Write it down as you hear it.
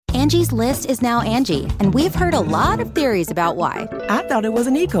Angie's List is now Angie, and we've heard a lot of theories about why. I thought it was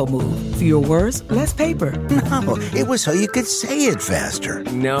an eco move. Fewer words, less paper. No, it was so you could say it faster.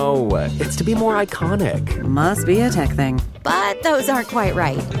 No, it's to be more iconic. Must be a tech thing. But those aren't quite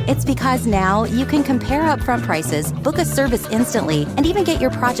right. It's because now you can compare upfront prices, book a service instantly, and even get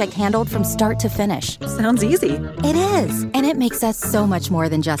your project handled from start to finish. Sounds easy. It is, and it makes us so much more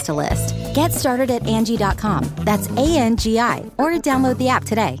than just a list. Get started at Angie.com. That's ANGI, or download the app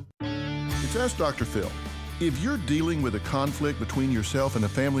today. It's Ask Dr. Phil. If you're dealing with a conflict between yourself and a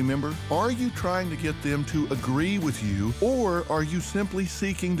family member, are you trying to get them to agree with you, or are you simply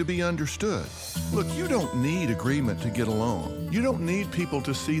seeking to be understood? Look, you don't need agreement to get along. You don't need people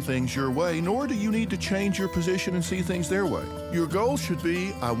to see things your way, nor do you need to change your position and see things their way. Your goal should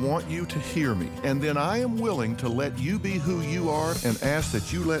be, I want you to hear me, and then I am willing to let you be who you are and ask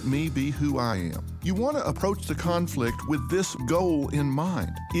that you let me be who I am. You want to approach the conflict with this goal in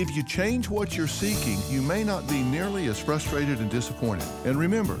mind. If you change what you're seeking, you may not be nearly as frustrated and disappointed. And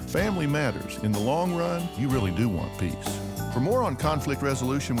remember, family matters. In the long run, you really do want peace. For more on conflict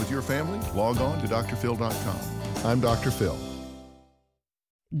resolution with your family, log on to drphil.com. I'm Dr. Phil.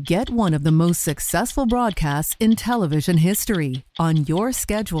 Get one of the most successful broadcasts in television history on your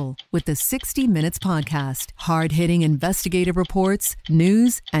schedule with the 60 Minutes Podcast. Hard-hitting investigative reports,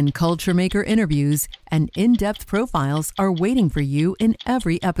 news, and culture maker interviews, and in-depth profiles are waiting for you in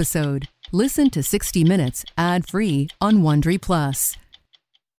every episode. Listen to 60 Minutes ad-free on Wondery Plus.